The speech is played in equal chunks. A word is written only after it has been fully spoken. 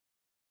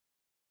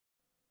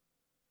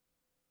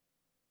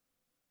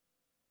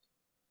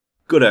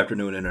Good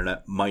afternoon,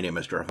 Internet. My name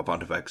is Jeremy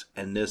Pontifex,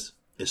 and this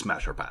is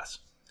Smash or Pass.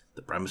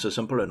 The premise is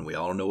simple, and we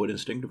all know it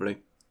instinctively.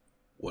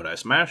 Would I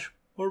smash,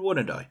 or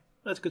wouldn't I?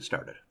 Let's get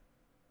started.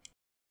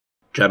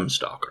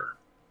 Gemstalker.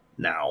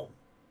 Now,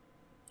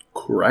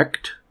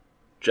 correct,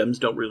 gems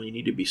don't really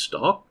need to be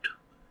stalked.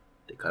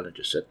 They kind of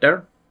just sit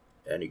there,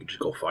 and you can just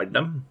go find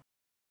them.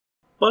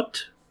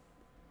 But,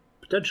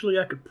 potentially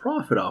I could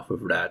profit off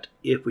of that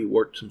if we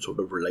worked some sort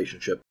of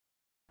relationship,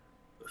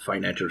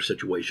 financial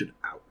situation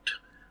out.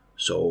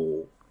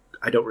 So,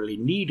 I don't really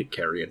need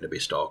carrion to be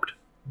stalked.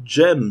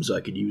 Gems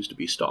I could use to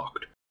be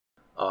stalked.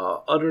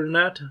 Other than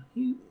that,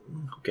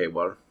 okay,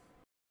 well,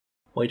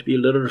 might be a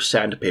little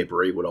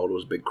sandpapery with all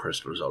those big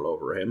crystals all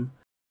over him.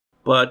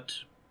 But,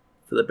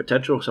 for the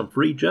potential of some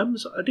free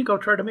gems, I think I'll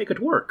try to make it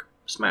work.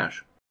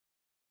 Smash.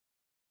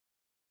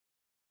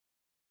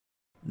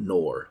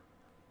 Nor.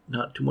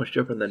 Not too much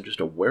different than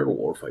just a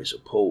werewolf, I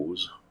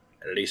suppose.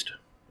 At least,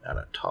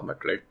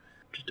 anatomically.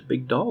 Just a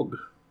big dog.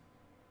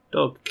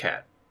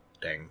 Dog-cat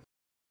thing.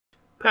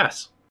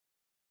 Pass.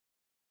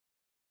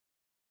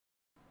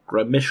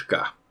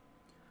 Gramishka.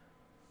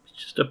 It's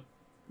just a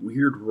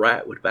weird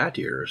rat with bat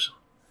ears.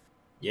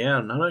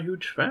 Yeah, not a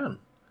huge fan.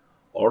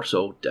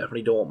 Also,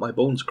 definitely don't want my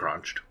bones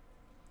crunched.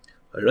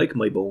 I like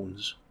my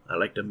bones. I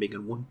like them being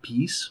in one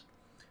piece,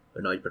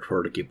 and I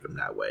prefer to keep them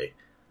that way.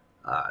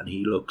 And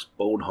he looks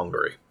bone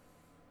hungry,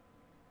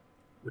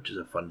 which is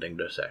a fun thing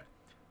to say.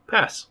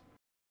 Pass.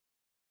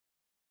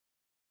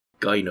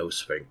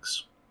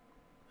 Gynosphinx.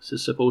 Is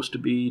this supposed to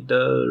be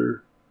the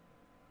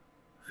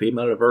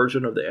female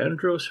version of the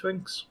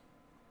Androsphinx?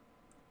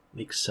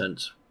 Makes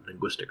sense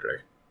linguistically.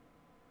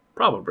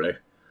 Probably.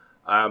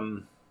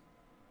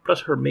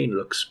 Plus her mane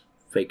looks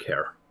fake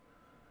hair.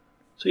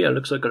 So yeah, it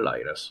looks like a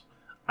lioness.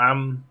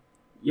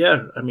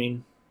 Yeah, I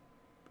mean,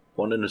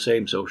 one and the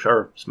same, so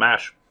sure,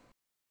 smash.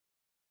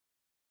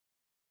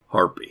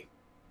 Harpy.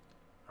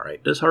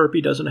 Alright, this harpy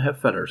doesn't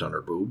have feathers on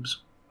her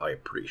boobs. I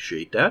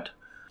appreciate that.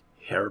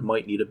 Hair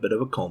might need a bit of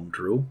a comb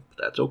through,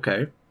 but that's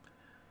okay.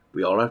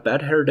 We all have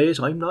bad hair days,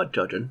 I'm not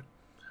judging.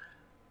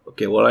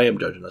 Okay, well, I am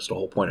judging, that's the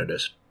whole point of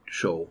this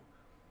show.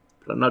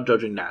 But I'm not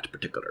judging that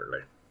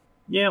particularly.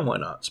 Yeah, why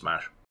not?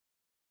 Smash.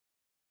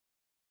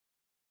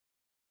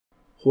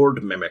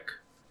 Horde Mimic.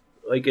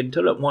 Like,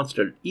 until it wants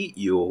to eat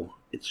you,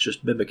 it's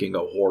just mimicking a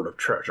hoard of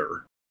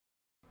treasure.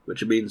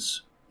 Which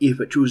means, if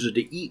it chooses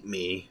to eat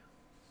me,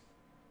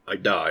 I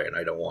die, and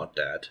I don't want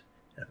that.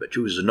 And if it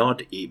chooses not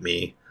to eat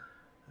me,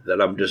 then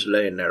I'm just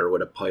laying there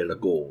with a pile of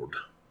gold.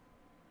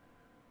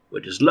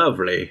 Which is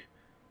lovely,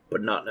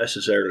 but not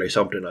necessarily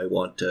something I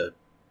want to,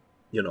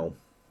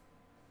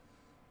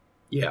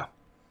 yeah.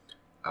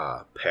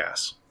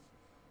 Pass.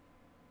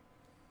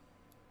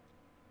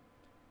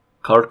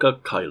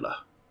 Karka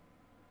Kyla.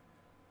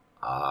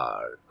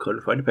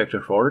 Couldn't find a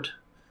picture for it.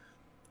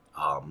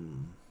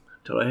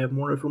 Till I have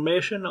more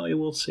information, I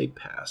will say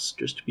pass,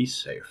 just to be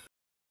safe.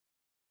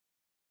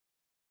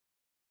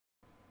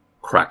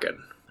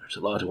 Kraken.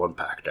 There's a lot to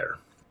unpack there.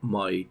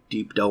 My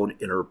deep down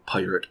inner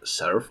pirate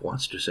self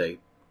wants to say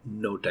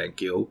no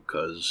thank you,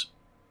 cause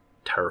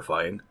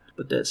terrifying.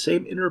 But that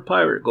same inner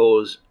pirate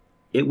goes,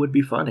 it would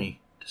be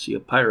funny to see a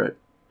pirate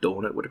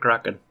doing it with a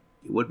kraken.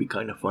 It would be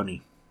kind of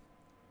funny.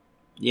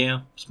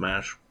 Yeah,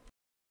 smash.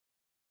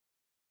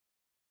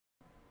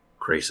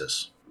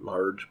 Crasis.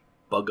 Large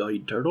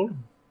bug-eyed turtle?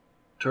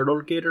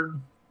 Turtle gator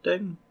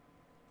thing?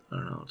 I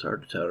don't know, it's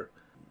hard to tell.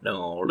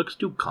 No, it looks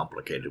too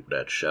complicated with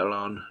that shell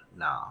on.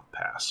 Nah,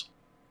 pass.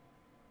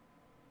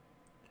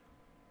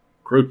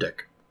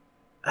 Krutik.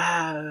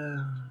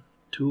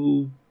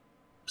 Too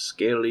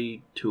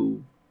scaly,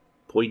 too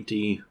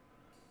pointy.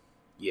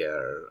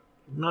 Yeah,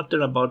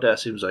 nothing about that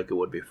seems like it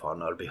would be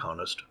fun, I'll be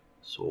honest.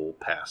 So,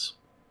 pass.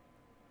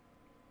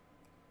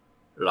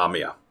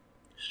 Lamia.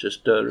 It's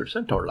just a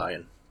centaur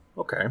lion.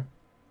 Okay.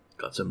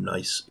 Got some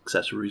nice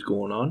accessories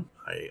going on.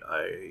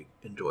 I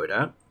enjoy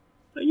that.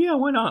 Yeah,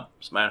 why not?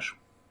 Smash.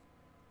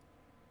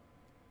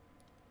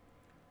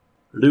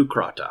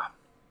 Lucrata.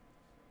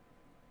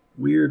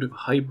 Weird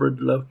hybrid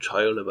love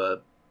child of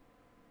a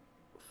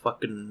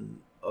fucking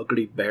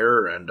ugly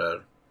bear and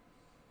a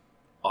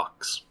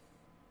ox.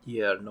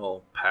 Yeah,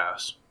 no,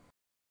 pass.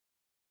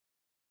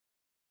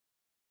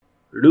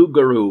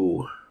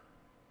 Loup-garou.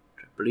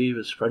 Which I believe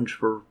is French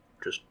for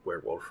just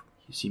werewolf.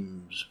 He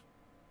seems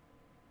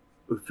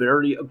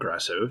very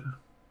aggressive.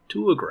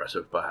 Too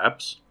aggressive,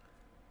 perhaps.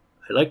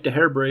 I like the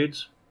hair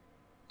braids.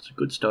 It's a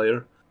good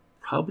style.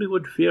 Probably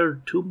would fear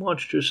too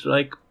much just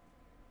like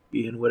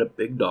being with a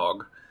big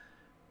dog.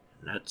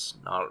 And that's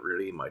not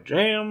really my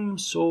jam,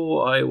 so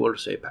I will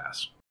say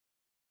pass.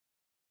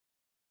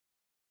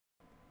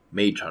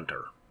 Mage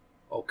Hunter.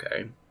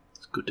 Okay,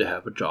 it's good to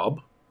have a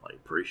job. I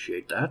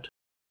appreciate that.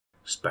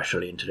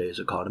 Especially in today's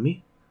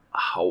economy.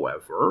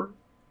 However,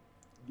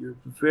 you're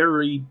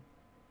very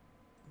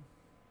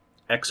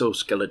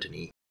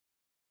exoskeleton-y.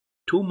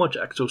 Too much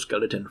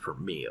exoskeleton for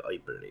me, I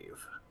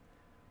believe.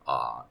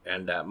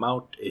 And that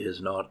mount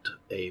is not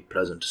a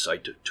pleasant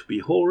sight to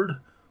behold,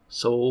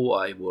 so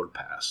I will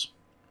pass.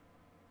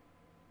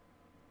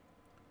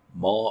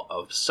 Maw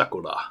of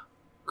Sakura.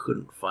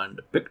 Couldn't find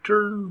a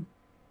picture,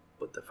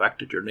 but the fact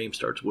that your name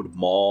starts with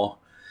Maw,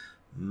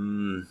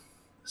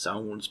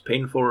 sounds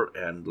painful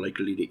and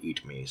likely to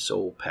eat me,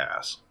 so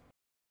pass.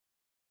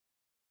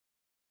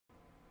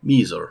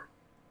 Meezer.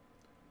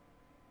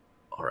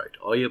 Alright,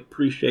 I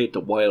appreciate the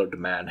wild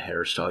man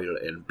hairstyle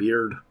and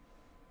beard.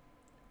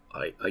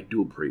 I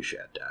do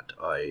appreciate that.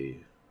 I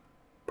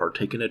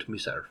partake in it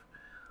myself.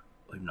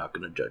 I'm not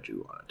going to judge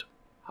you on it.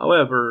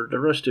 However, the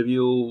rest of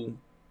you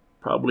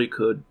probably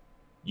could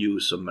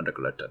use some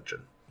medical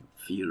attention.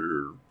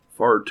 Feel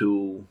far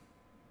too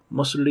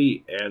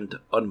muscly and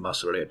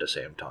unmuscly at the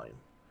same time.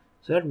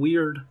 Is that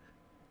weird? I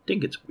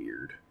think it's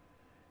weird.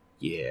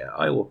 Yeah,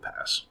 I will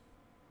pass.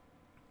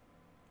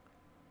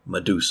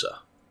 Medusa.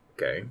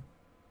 Okay.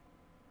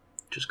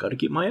 Just gotta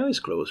keep my eyes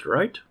closed,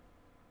 right?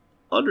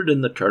 Other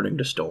than the turning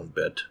to stone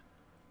bit,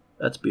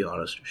 let's be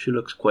honest, she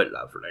looks quite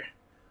lovely.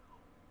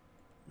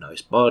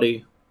 Nice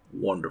body,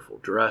 wonderful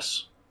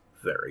dress,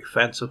 very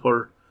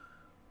fanciful,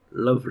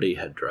 lovely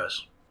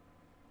headdress.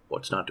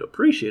 What's not to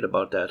appreciate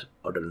about that,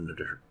 other than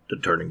the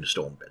turning to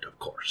stone bit, of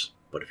course.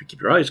 But if you keep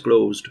your eyes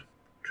closed,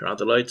 turn out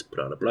the lights, put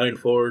on a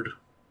blindfold,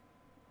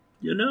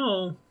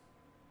 yeah,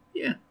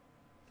 I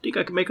think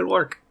I can make it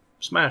work.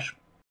 Smash.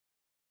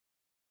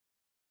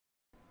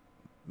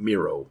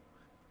 Miro.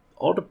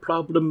 All the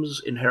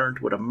problems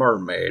inherent with a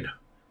mermaid,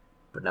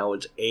 but now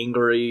it's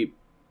angry,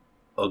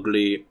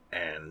 ugly,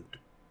 and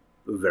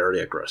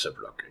very aggressive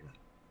looking.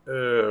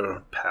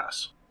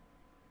 Pass.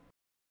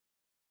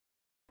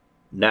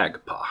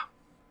 Nagpa.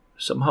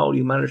 Somehow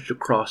you managed to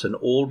cross an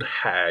old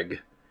hag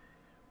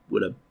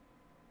with a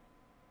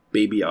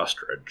baby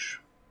ostrich.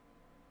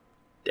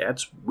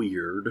 That's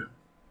weird.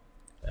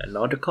 And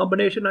not a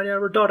combination I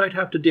ever thought I'd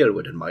have to deal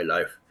with in my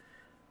life.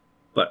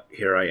 But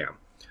here I am.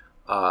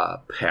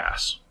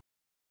 Pass.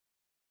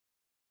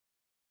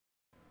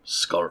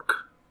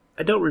 Skulk.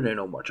 I don't really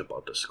know much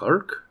about the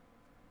skulk,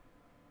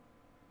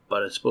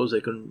 but I suppose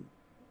they can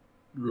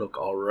look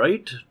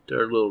alright.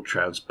 They're a little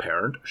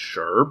transparent,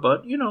 sure,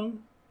 but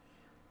in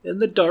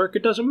the dark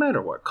it doesn't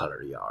matter what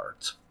color you are,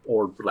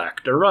 or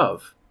black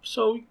thereof.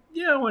 So,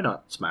 yeah, why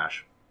not?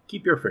 Smash.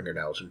 Keep your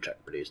fingernails in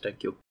check, please,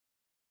 thank you.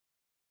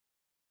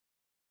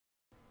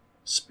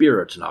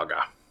 Spirit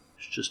Naga.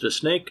 It's just a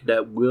snake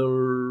that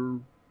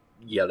will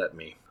yell at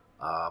me.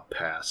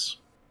 Pass.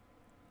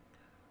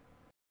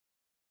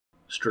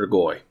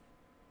 Strigoi.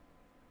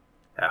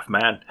 Half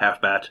man, half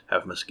bat,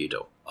 half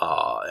mosquito.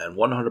 And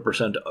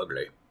 100%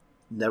 ugly.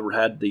 Never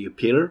had the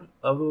appeal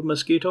of a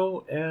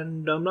mosquito,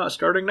 and I'm not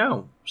starting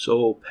now,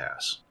 so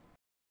pass.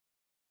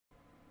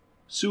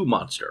 Sioux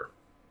Monster.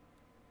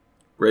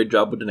 Great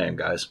job with the name,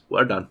 guys.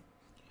 Well done.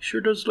 He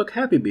sure does look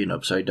happy being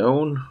upside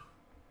down.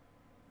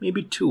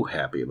 Maybe too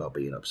happy about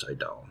being upside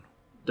down.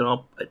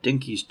 No, I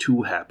think he's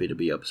too happy to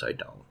be upside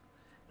down.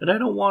 And I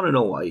don't want to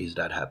know why he's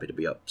that happy to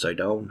be upside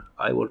down.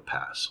 I will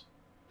pass.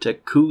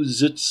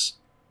 Tekuzits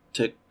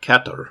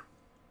Tekater.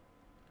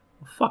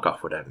 Fuck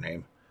off with that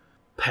name.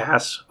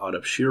 Pass out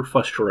of sheer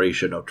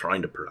frustration of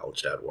trying to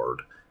pronounce that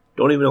word.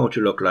 Don't even know what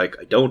you look like.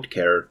 I don't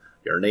care.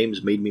 Your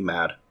name's made me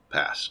mad.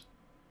 Pass.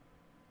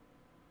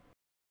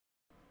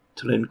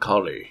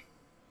 Tlinkali.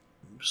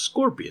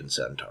 Scorpion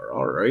Centaur,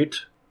 alright.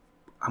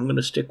 I'm going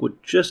to stick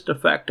with just the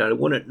fact that I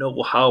wouldn't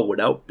know how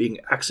without being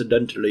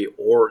accidentally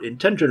or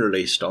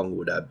intentionally stung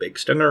with that big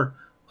stinger.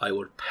 I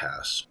would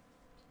pass.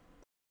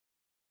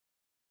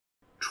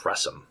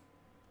 Tressum.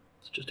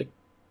 It's just a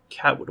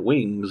cat with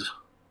wings.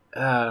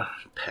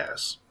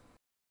 Pass.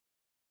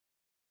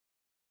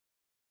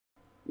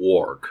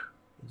 Warg.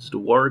 Is the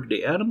warg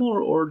the animal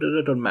or the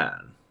little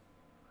man?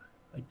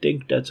 I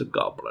think that's a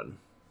goblin.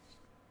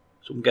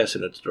 So I'm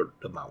guessing it's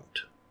the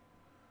mount.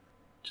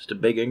 Just a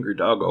big angry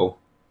doggo.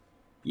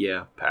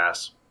 Yeah,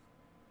 pass.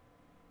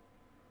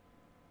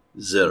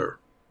 Zir.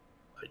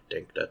 I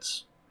think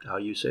that's how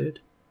you say it.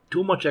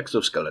 Too much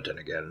exoskeleton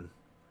again.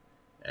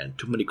 And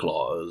too many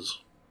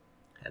claws.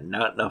 And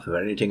not enough of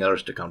anything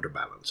else to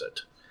counterbalance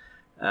it.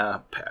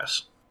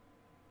 Pass.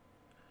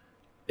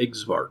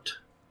 Ixvart.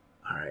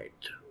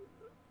 Alright.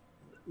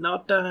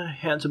 Not the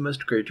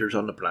handsomest creatures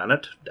on the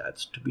planet,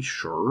 that's to be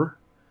sure.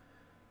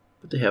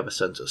 But they have a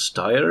sense of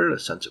style, a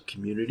sense of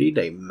community.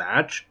 They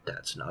match,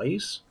 that's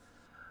nice.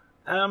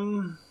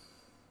 The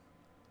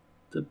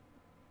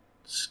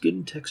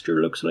skin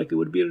texture looks like it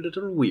would be a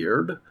little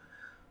weird.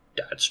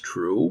 That's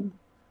true.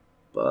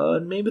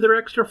 But maybe they're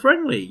extra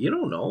friendly. You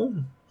don't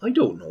know. I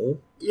don't know.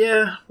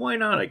 Yeah, why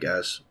not, I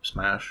guess.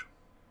 Smash.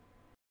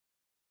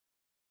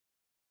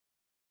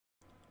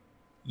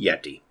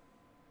 Yeti.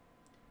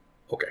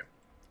 Okay,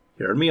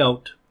 hear me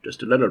out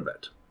just a little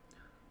bit.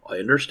 I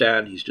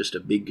understand he's just a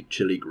big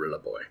chilly gorilla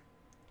boy.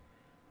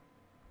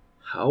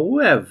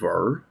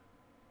 However,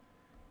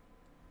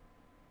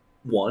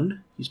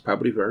 one, he's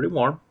probably very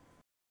warm.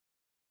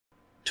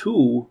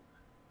 Two,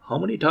 how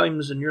many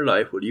times in your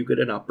life will you get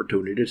an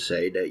opportunity to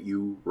say that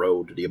you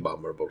rode the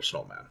abominable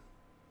snowman?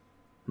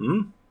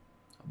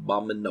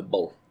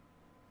 Abominable.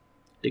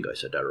 I think I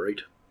said that right.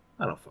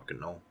 I don't fucking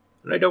know.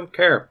 And I don't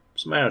care.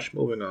 Smash,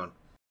 moving on.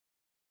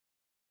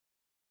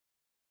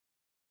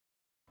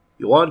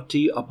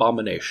 Yuanti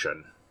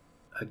Abomination.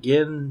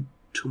 Again,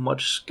 too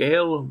much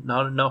scale,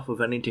 not enough of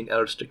anything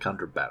else to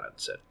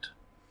counterbalance it.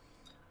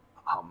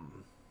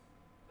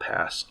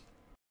 Pass.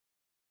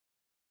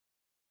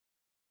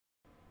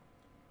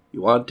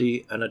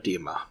 Yuanti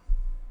Anathema.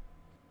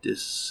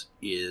 This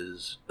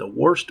is the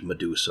worst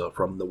Medusa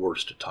from the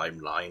worst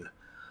timeline.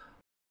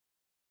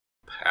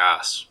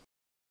 Pass.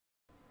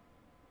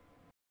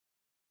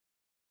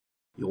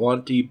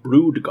 Yuanti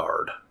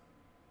Broodguard.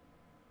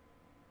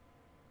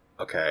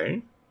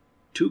 Okay.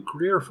 Too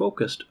career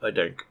focused, I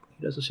think.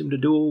 He doesn't seem to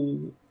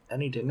do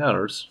anything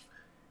else.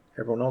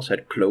 Everyone else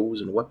had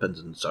clothes and weapons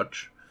and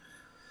such.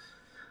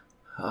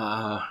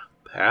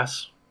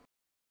 Pass.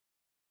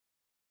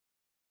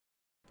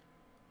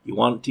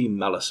 Yuanti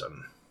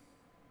Malison.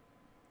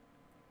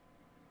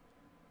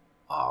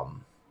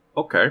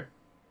 Okay.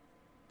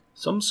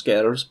 Some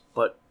scares,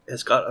 but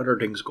it's got other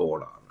things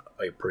going on.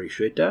 I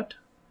appreciate that.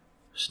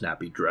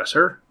 Snappy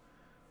dresser.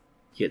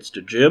 Hits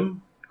the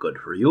gym. Good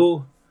for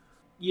you.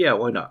 Yeah,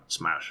 why not?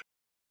 Smash.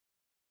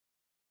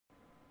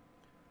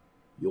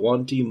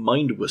 Yuanti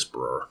Mind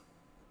Whisperer.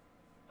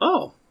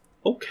 Oh,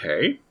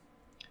 okay.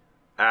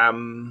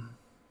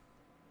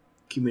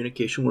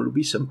 Communication will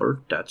be simpler,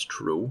 that's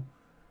true.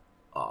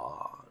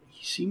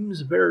 He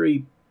seems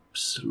very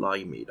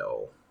slimy,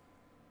 though.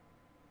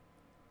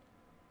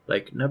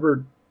 Like,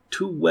 never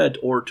too wet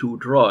or too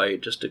dry,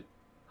 just a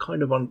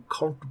kind of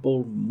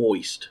uncomfortable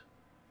moist.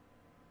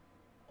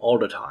 All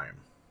the time.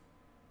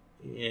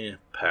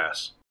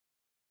 Pass.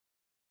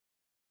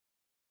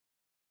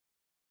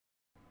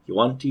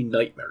 Yuanti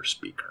Nightmare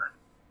Speaker.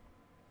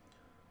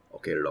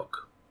 Okay,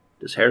 look.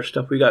 This hair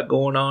stuff we got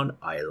going on,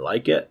 I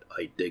like it.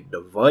 I dig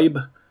the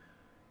vibe.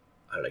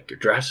 I like your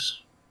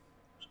dress.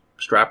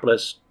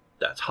 Strapless.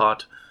 That's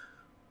hot.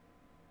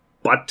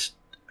 But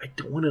I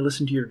don't want to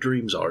listen to your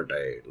dreams all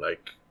day.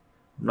 Like,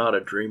 I'm not a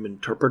dream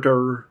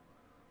interpreter.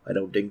 I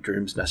don't think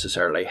dreams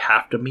necessarily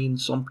have to mean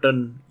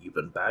something,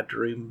 even bad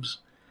dreams.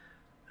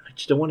 I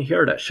just don't want to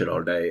hear that shit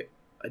all day.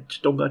 I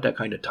just don't got that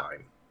kind of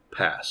time.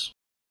 Pass.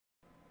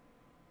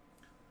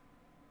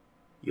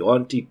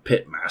 Yuanti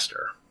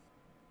Pitmaster.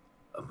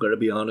 I'm going to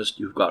be honest,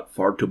 you've got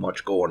far too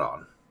much going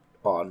on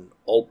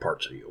all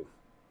parts of you.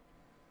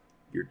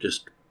 You're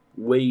just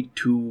way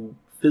too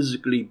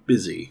physically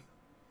busy.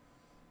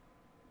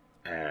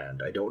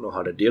 And I don't know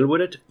how to deal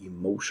with it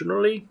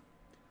emotionally.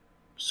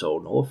 So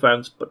no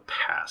offense, but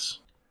pass.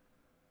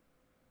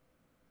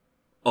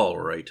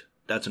 Alright,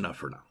 that's enough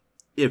for now.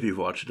 If you've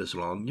watched this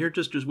long, you're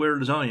just as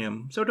weird as I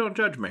am, so don't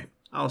judge me.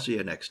 I'll see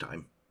you next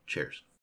time. Cheers.